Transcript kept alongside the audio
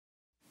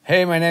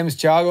Hey, my name is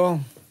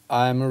Tiago.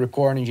 I'm a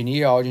recording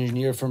engineer, audio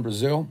engineer from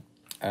Brazil,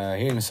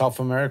 here in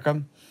South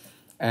America.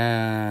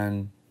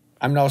 And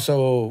I'm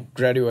also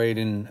graduated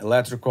in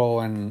electrical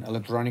and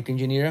electronic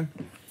engineer.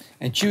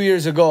 And 2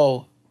 years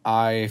ago,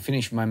 I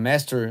finished my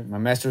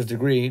master's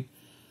degree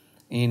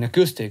in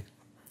acoustics.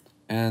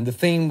 And the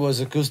theme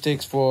was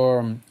acoustics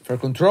for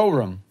control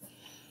room.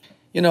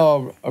 You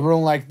know, a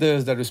room like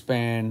this that we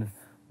spend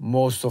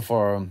most of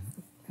our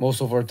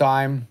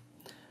time.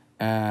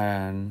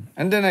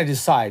 And then I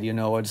decide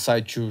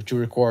to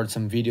record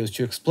some videos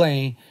to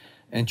explain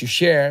and to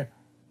share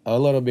a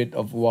little bit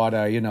of what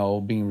I,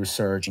 been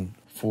researching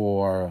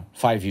for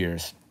 5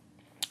 years.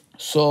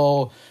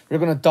 So we're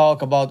going to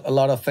talk about a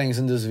lot of things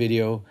in this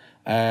video,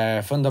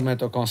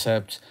 fundamental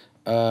concepts,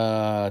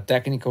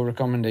 technical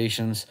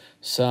recommendations,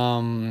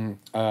 some,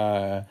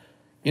 a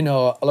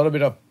little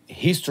bit of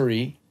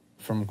history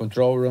from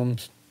control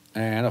rooms,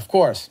 and of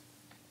course,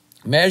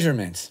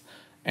 measurements.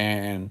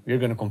 And we're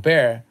going to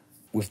compare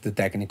with the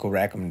technical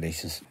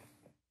recommendations.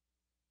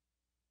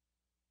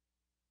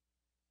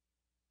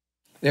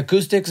 The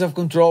acoustics of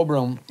control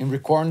room in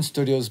recording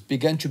studios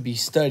began to be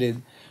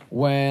studied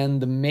when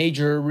the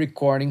major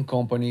recording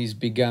companies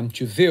began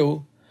to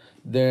view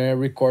their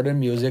recorded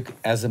music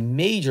as a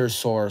major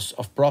source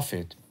of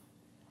profit.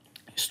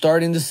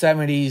 Starting in the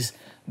 70s,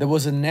 there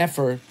was an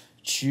effort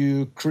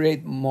to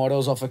create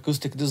models of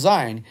acoustic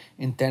design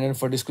intended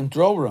for these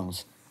control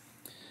rooms.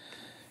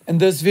 In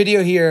this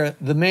video here,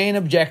 the main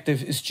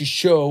objective is to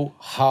show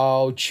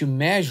how to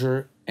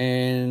measure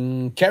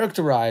and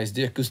characterize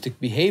the acoustic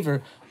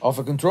behavior of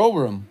a control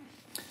room.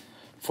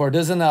 For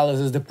this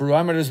analysis, the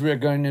parameters we're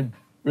going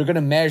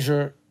to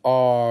measure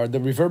are the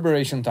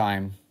reverberation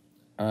time,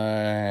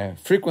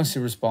 frequency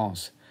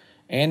response,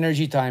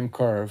 energy time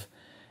curve,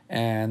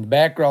 and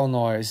background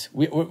noise.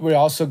 We're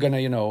also going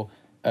to,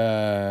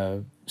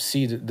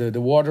 see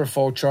the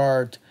waterfall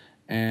chart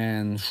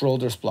and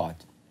Schroeder's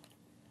plot.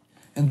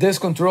 In this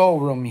control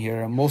room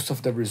here, most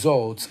of the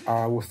results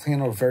are within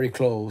or very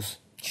close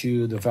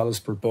to the values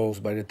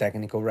proposed by the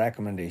technical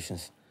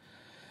recommendations.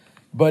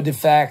 But the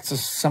facts of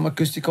some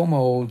acoustical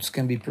modes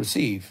can be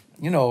perceived.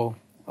 A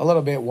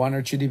little bit 1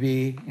 or 2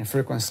 dB in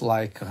frequency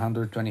like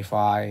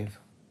 125,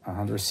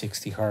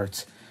 160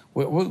 hertz.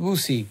 We'll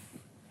see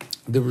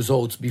the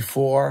results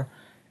before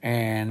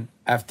and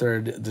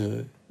after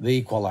the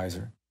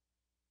equalizer.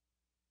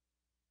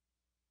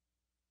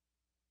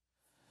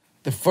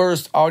 The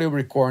first audio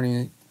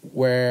recording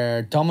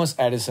where Thomas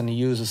Edison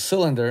used a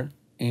cylinder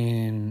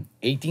in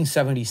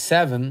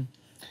 1877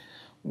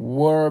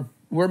 were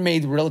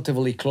made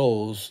relatively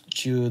close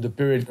to the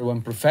period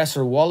when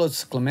Professor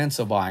Wallace Clement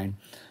Sabine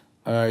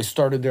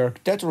started the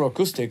architectural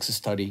acoustics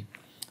study.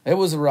 It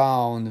was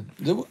around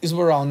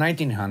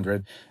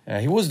 1900.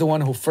 He was the one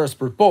who first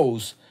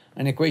proposed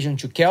an equation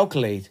to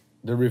calculate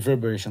the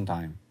reverberation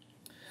time.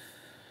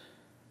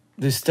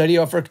 The study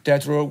of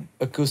architectural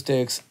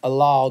acoustics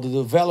allowed the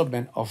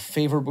development of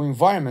favorable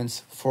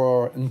environments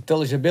for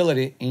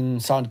intelligibility in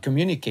sound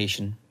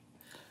communication.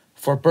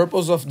 For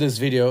purpose of this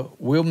video,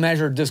 we'll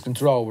measure this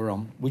control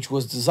room, which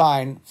was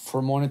designed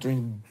for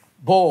monitoring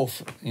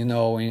both,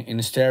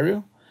 in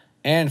stereo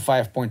and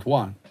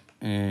 5.1.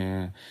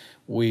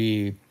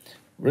 We're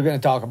going to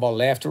talk about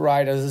left to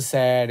right, as I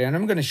said, and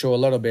I'm going to show a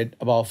little bit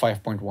about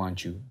 5.1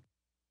 too.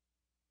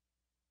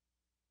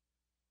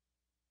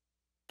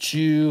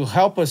 To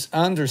help us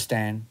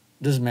understand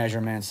these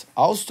measurements,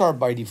 I'll start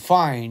by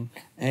defining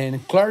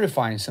and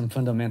clarifying some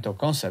fundamental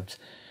concepts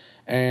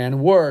and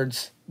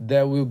words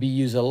that will be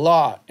used a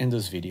lot in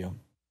this video.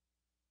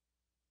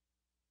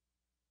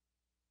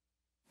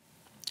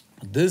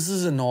 This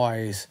is a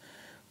noise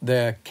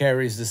that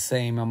carries the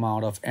same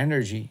amount of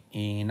energy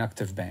in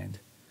octave band.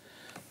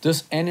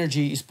 This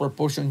energy is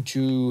proportional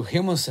to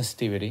human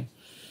sensitivity.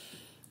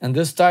 And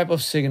this type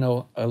of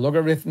signal, a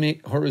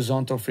logarithmic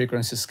horizontal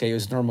frequency scale,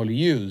 is normally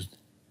used.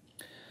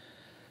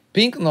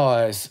 Pink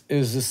noise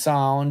is the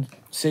sound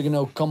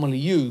signal commonly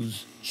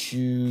used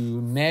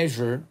to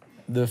measure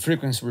the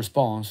frequency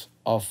response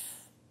of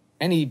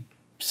any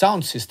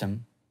sound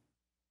system.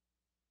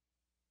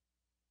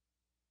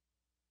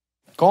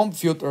 Comb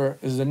filter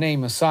is the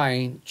name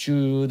assigned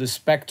to the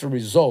spectral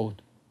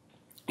result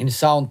in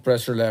sound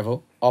pressure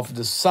level of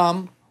the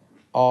sum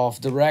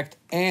of direct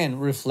and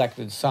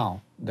reflected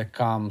sound that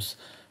comes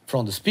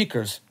from the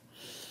speakers.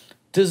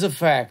 This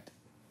effect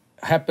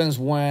happens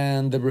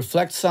when the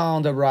reflect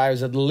sound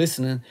arrives at the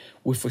listener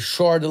with a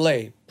short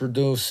delay,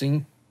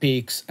 producing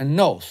peaks and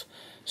notes.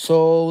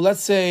 So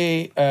let's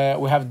say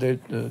we have the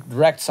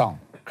direct sound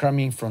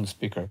coming from the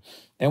speaker.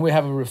 Then we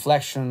have a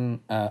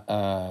reflection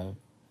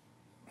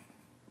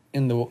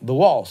in the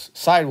walls,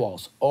 side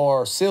walls,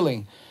 or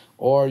ceiling,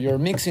 or your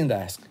mixing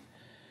desk.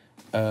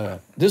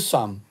 This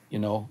sum,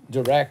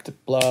 direct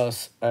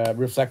plus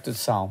reflected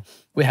sound,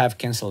 we have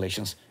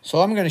cancellations.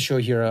 So I'm going to show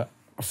here a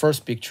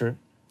first picture.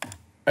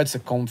 It's a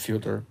comb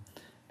filter.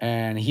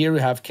 And here we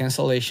have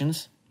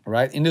cancellations,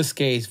 right? In this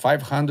case,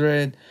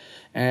 500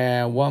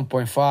 and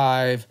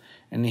 1.5.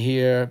 And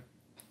here,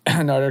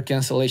 another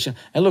cancellation.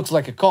 It looks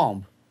like a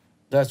comb.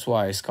 That's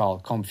why it's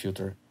called comb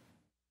filter.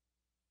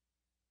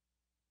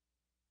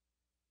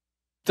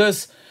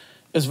 This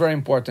is very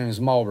important in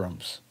small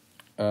rooms,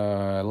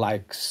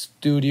 like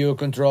studio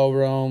control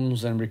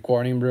rooms and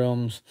recording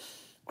rooms,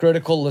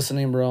 critical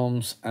listening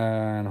rooms,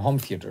 and home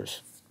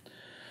theaters.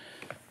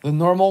 The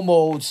normal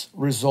modes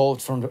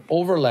result from the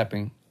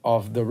overlapping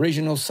of the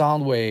original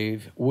sound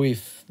wave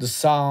with the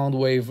sound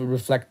wave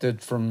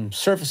reflected from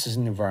surfaces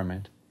in the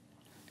environment.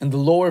 In the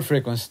lower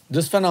frequency,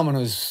 this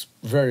phenomenon is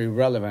very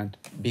relevant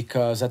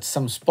because at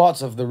some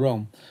spots of the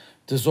room,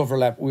 this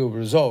overlap will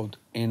result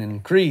in an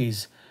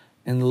increase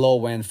in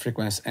low end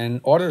frequency,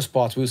 and other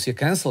spots will see a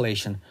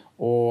cancellation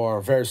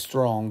or very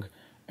strong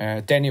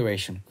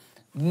attenuation.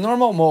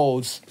 Normal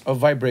modes of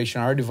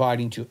vibration are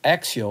divided into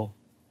axial,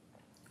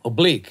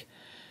 oblique,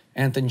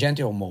 and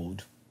tangential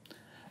mode.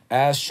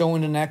 As shown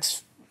in the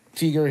next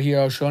figure here,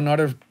 I'll show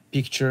another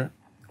picture.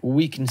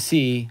 We can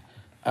see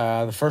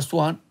the first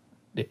one,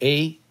 the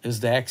A,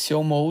 is the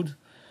axial mode.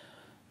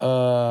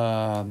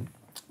 The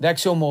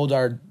axial mode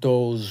are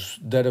those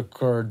that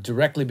occur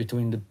directly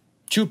between the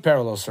two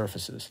parallel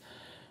surfaces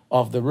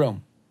of the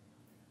room.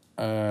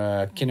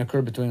 Can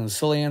occur between the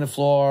ceiling and the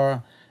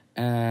floor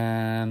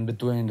and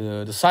between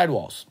the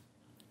sidewalls.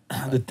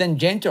 The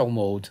tangential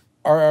mode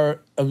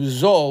are a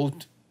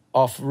result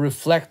of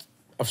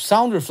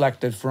sound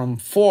reflected from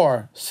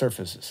four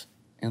surfaces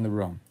in the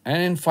room.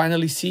 And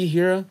finally, see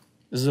here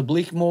is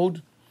oblique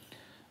mode.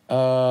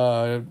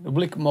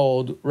 Oblique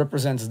mode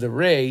represents the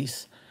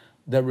rays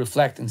that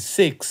reflect in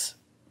six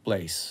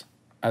places,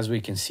 as we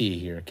can see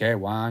here. Okay,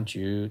 1,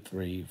 2,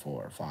 3,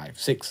 4, 5,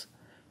 6.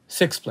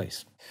 6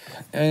 places.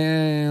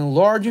 In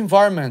large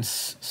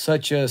environments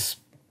such as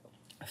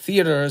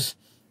theaters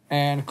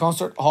and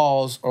concert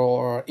halls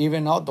or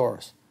even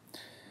outdoors,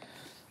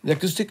 the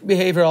acoustic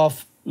behavior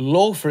of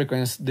low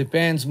frequency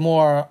depends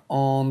more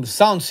on the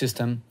sound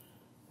system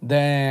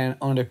than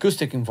on the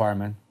acoustic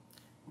environment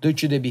due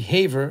to the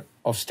behavior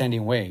of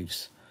standing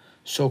waves.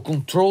 So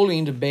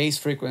controlling the bass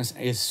frequency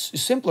is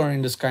simpler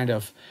in this kind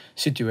of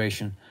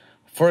situation.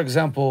 For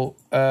example,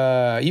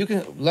 you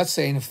can, let's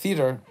say in a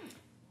theater,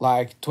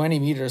 like 20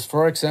 meters,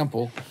 for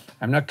example,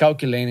 I'm not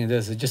calculating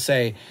this, I just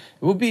say, it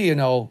would be,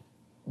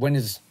 when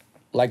it's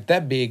like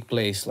that big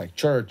place, like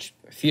church,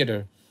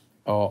 theater,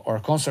 or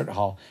concert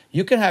hall,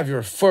 you can have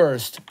your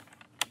first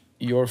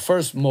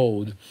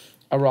mode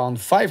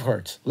around 5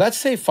 hertz. Let's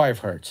say 5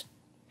 hertz.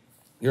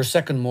 Your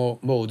second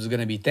mode is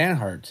going to be 10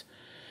 hertz,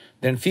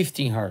 then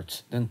 15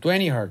 hertz, then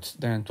 20 hertz,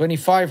 then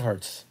 25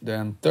 hertz,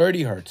 then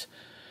 30 hertz.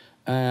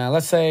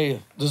 Let's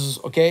say this is,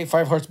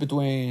 5 hertz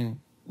between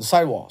the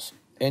sidewalls.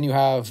 And you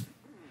have,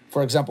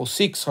 for example,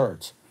 6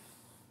 hertz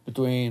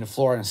between the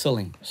floor and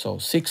ceiling. So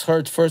 6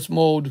 hertz first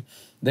mode,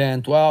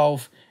 then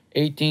 12,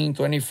 18,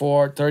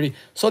 24, 30.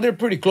 So they're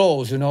pretty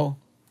close,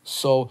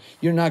 So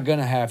you're not going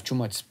to have too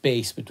much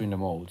space between the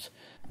modes.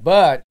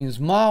 But in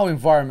small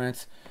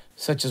environments,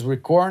 such as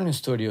recording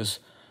studios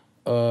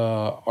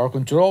or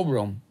control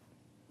room,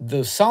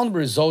 the sound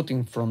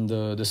resulting from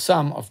the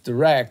sum of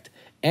direct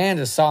and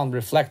the sound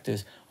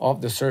reflected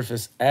of the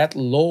surface at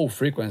lower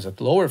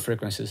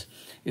frequencies,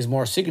 is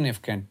more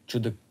significant to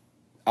the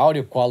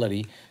audio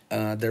quality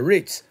that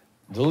reaches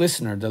the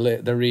listener,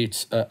 that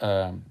reaches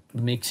the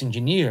mix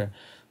engineer,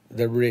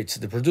 that reaches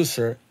the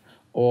producer,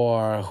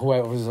 or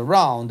whoever is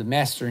around, the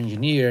master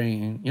engineer,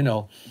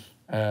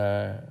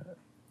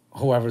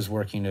 whoever's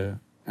working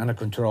in the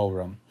control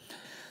room.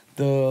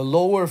 The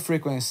lower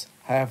frequencies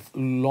have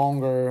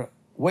longer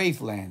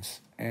wavelengths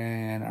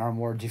and are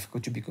more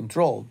difficult to be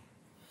controlled.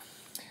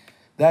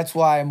 That's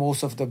why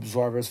most of the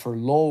absorbers for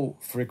low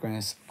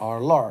frequency are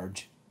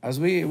large. As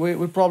we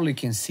probably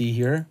can see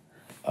here,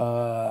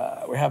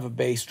 we have a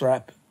bass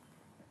trap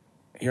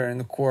here in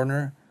the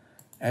corner.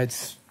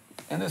 It's,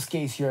 in this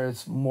case here,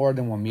 it's more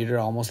than 1 meter,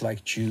 almost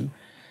like 2.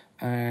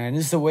 And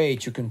it's a way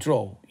to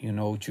control,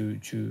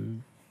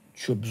 to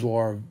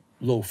absorb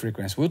low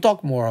frequency. We'll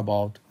talk more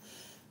about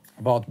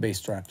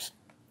bass traps.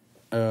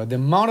 The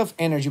amount of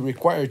energy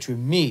required to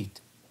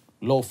emit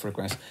low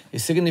frequency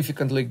is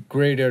significantly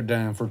greater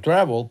than for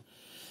treble.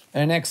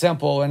 An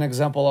example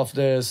of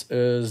this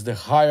is the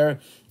higher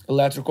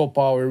electrical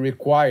power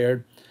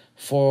required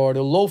for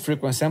the low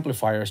frequency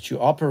amplifiers to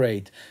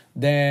operate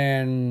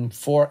than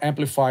for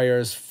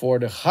amplifiers for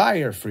the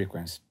higher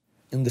frequency.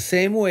 In the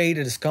same way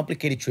that it's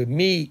complicated to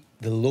emit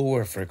the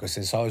lower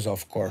frequency, it's always,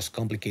 of course,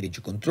 complicated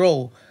to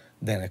control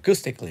than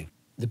acoustically.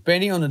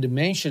 Depending on the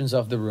dimensions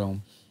of the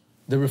room,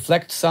 the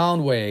reflected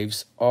sound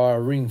waves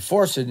are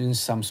reinforced in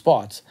some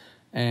spots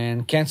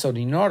and cancelled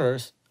in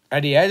others.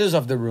 At the edges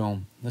of the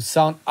room, the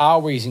sound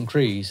always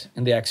increases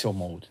in the axial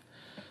mode.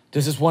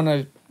 This is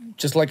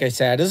just like I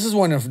said, this is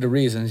one of the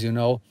reasons,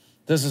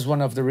 this is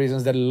one of the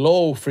reasons that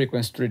low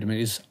frequency treatment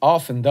is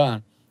often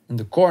done in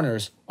the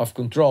corners of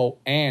control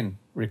and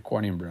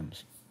recording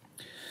rooms.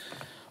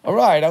 All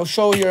right, I'll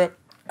show here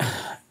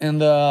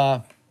in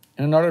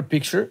another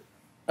picture,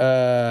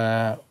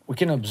 we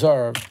can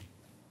observe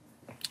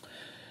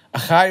a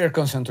higher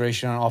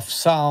concentration of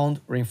sound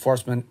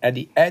reinforcement at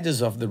the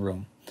edges of the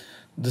room.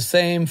 The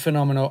same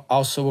phenomenon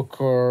also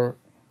occur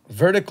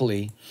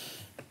vertically,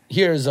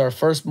 here's our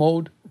first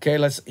mode. Okay,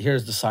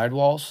 here's the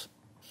sidewalls,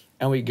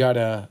 and we got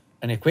an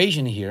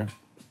equation here.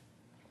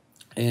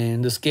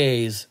 In this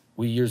case,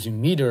 we're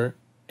using meter,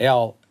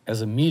 L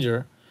as a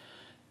meter,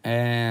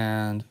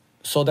 and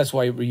so that's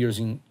why we're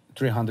using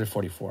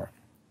 344.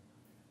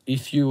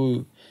 If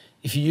you're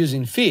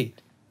using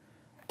feet,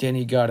 then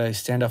you gotta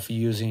instead of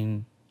use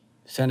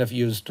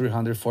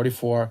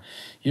 344,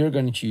 you're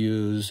going to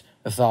use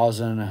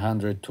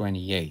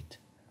 1,128.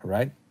 All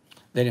right.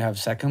 Then you have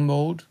second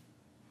mode,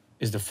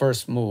 is the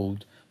first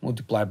mode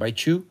multiplied by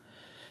 2.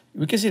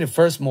 We can see the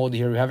first mode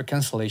here. We have a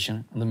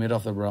cancellation in the middle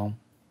of the row,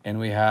 and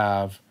we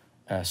have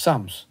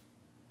sums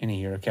in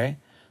here. Okay,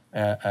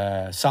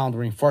 sound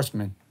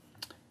reinforcement.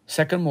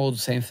 Second mode,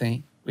 same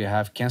thing. We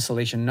have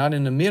cancellation, not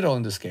in the middle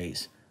in this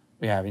case.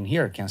 We have in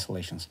here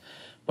cancellations,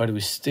 but we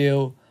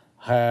still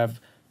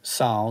have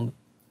sound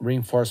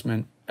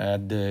reinforcement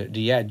at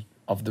the edge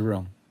of the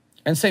room.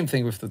 And same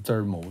thing with the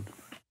third mode.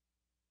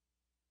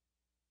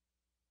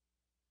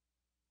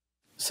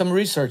 Some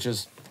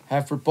researchers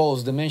have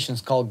proposed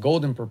dimensions called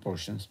golden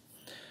proportions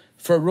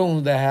for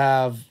rooms that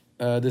have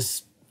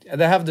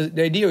the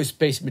ideal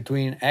space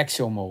between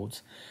axial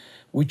modes,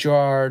 which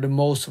are the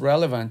most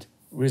relevant,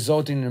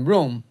 resulting in a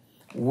room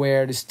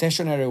where the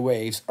stationary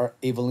waves are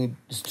evenly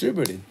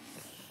distributed.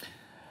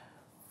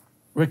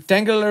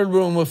 Rectangular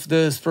room with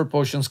these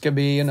proportions can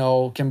be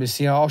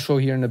seen. I'll show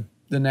here in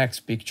the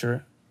next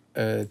picture.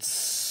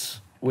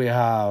 We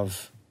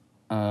have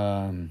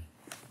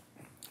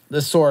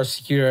the source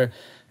here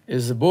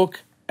is a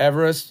book,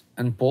 Everest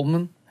and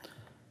Pullman,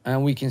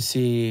 and we can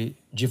see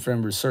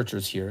different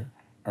researchers here.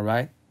 All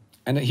right,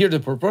 and here the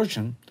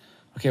proportion.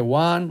 Okay,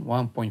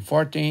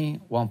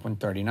 1.14,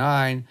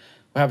 1.39.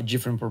 We have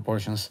different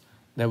proportions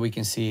that we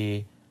can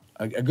see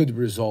a good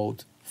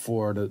result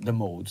for the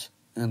modes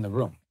in the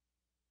room.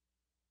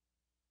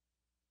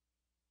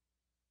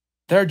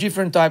 There are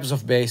different types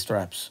of bass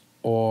traps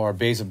or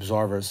bass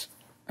absorbers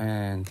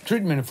and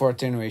treatment for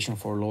attenuation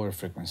for lower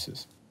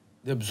frequencies.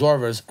 The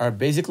absorbers are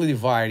basically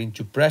divided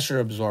into pressure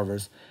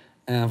absorbers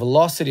and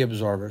velocity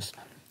absorbers.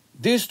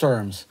 These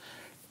terms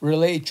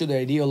relate to the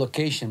ideal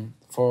location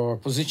for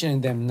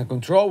positioning them in the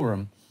control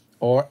room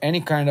or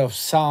any kind of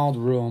sound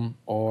room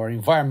or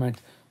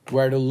environment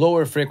where the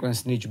lower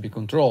frequencies need to be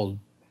controlled.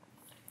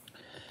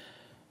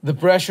 The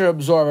pressure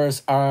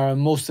absorbers are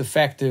most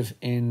effective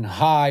in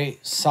high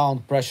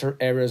sound pressure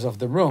areas of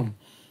the room,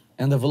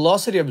 and the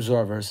velocity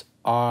absorbers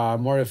are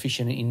more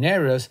efficient in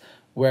areas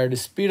where the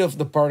speed of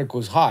the particle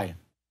is high.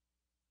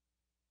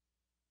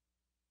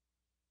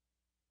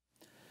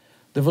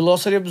 The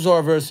velocity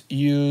absorbers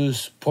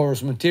use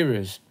porous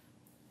materials.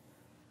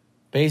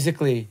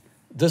 Basically,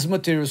 these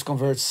materials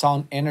convert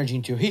sound energy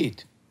into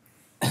heat.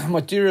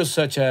 Materials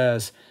such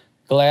as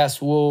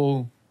glass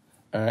wool,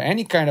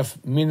 any kind of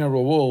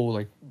mineral wool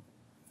like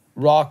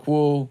rock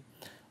wool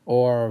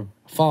or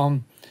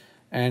foam,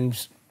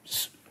 and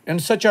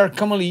such are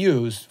commonly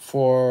used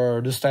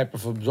for this type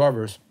of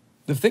absorbers.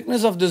 The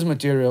thickness of this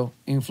material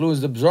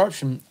influences the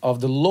absorption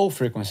of the low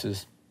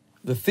frequencies.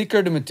 The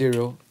thicker the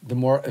material, the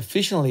more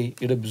efficiently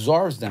it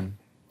absorbs them.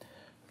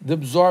 The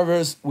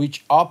absorbers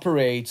which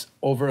operate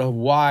over a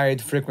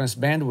wide frequency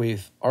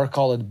bandwidth are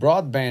called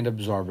broadband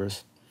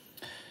absorbers.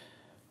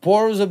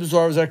 Porous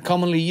absorbers are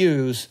commonly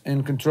used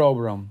in control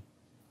room.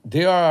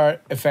 They are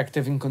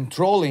effective in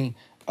controlling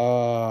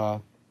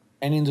an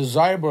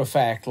undesirable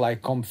effect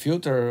like comb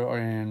filter or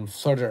in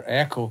further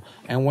echo,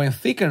 and when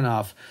thick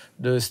enough,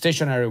 the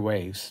stationary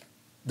waves.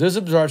 This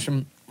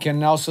absorption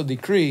can also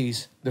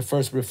decrease the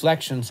first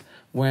reflections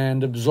when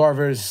the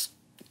absorber is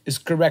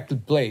correctly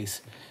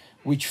placed,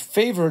 which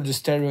favor the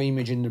stereo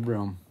image in the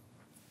room.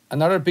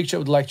 Another picture I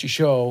would like to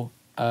show,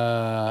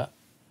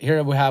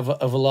 here we have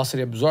a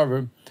velocity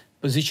absorber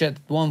positioned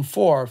at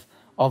 1/4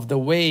 of the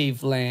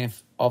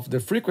wavelength of the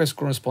frequency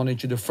corresponding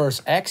to the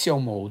first axial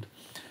mode,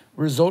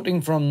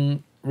 resulting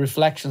from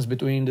reflections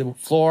between the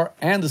floor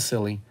and the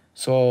ceiling.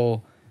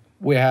 So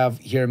we have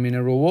here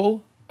mineral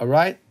wool, all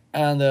right,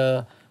 and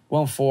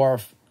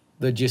 1/4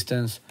 the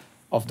distance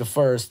of the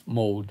first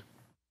mode.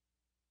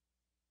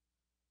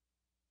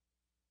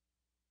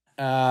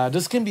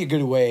 This can be a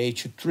good way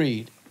to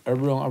treat a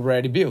room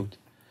already built.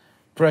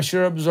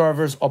 Pressure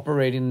absorbers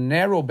operate in a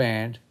narrow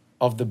band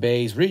of the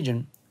bass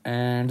region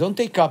and don't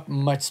take up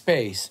much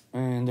space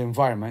in the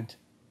environment,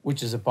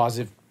 which is a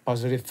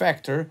positive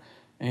factor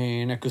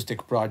in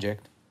acoustic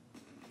project.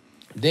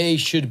 They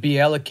should be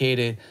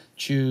allocated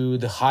to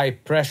the high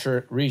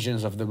pressure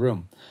regions of the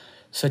room,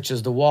 such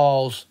as the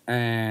walls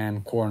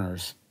and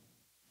corners.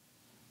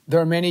 There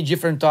are many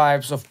different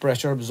types of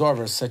pressure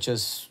absorbers, such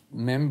as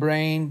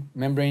membrane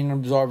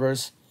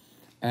absorbers,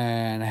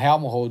 and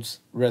Helmholtz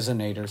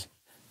resonators.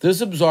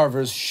 These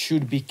absorbers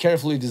should be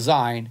carefully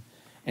designed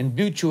and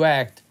built to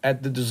act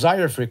at the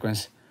desired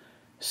frequency.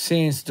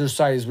 Since their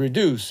size is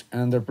reduced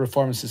and their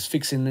performance is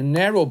fixed in a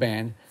narrow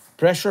band,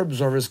 pressure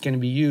absorbers can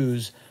be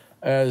used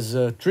as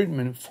a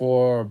treatment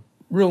for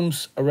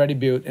rooms already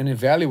built and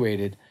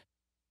evaluated.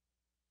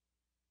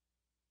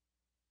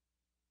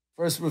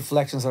 First,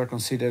 reflections are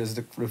considered as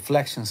the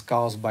reflections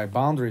caused by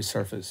boundary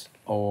surface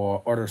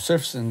or other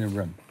surface in the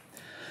room,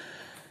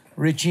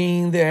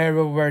 reaching the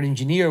area where the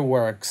engineer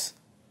works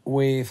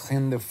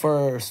within the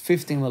first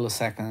 15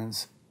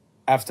 milliseconds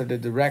after the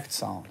direct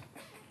sound.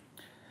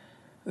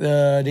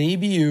 The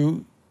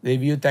EBU, the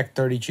EBU Tech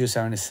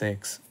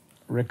 3276,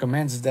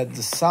 recommends that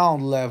the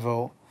sound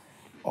level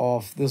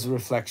of these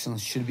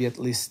reflections should be at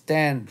least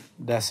 10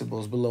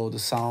 decibels below the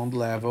sound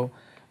level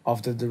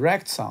of the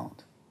direct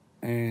sound,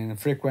 in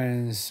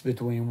frequency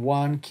between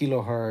 1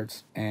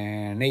 kilohertz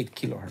and 8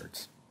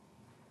 kilohertz.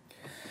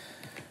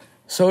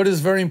 So it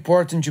is very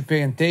important to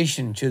pay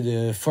attention to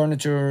the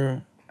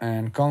furniture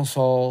and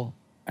console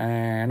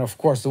and of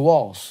course the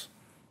walls.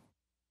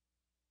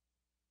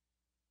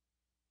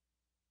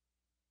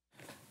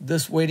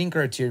 This weighting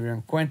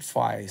criterion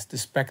quantifies the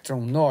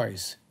spectrum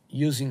noise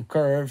using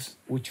curves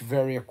which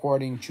vary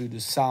according to the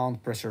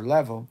sound pressure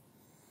level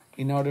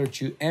in order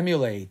to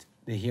emulate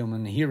the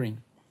human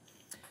hearing.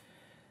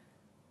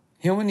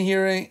 Human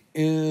hearing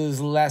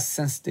is less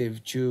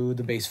sensitive to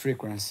the bass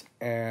frequency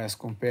as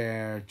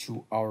compared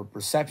to our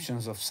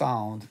perceptions of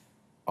sound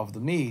of the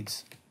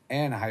mids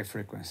and high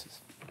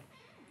frequencies.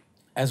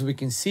 As we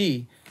can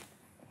see,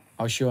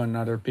 I'll show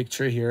another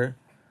picture here.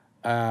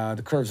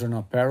 The curves are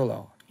not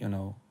parallel,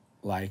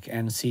 like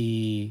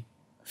NC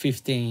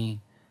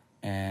 15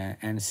 and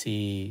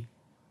NC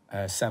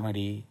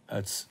 70.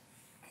 It's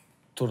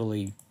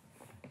totally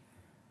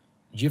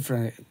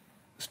different,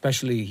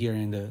 especially here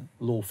in the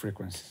low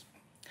frequencies.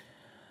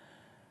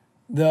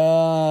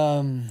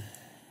 The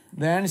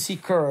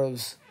NC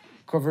curves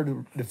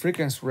cover the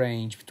frequency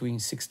range between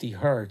 60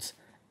 Hz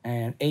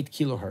and 8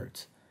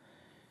 kilohertz,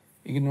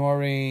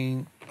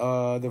 ignoring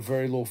the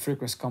very low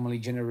frequency commonly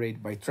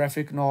generated by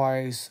traffic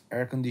noise,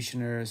 air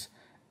conditioners,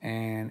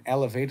 and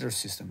elevator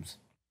systems.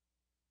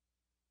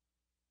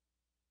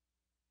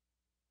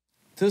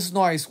 This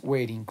noise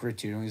weighting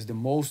criterion is the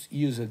most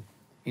used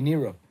in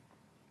Europe.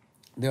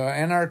 The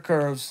NR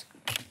curves,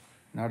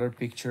 another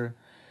picture,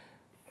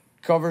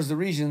 covers the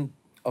region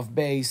of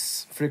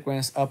bass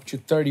frequency up to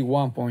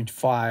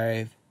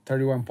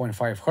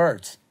 31.5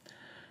 Hertz.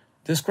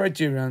 This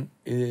criterion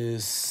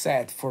is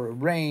set for a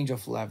range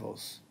of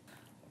levels,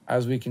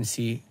 as we can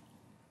see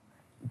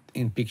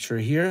in picture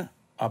here,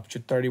 up to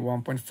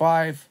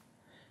 31.5,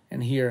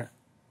 and here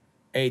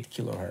 8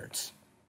 kilohertz.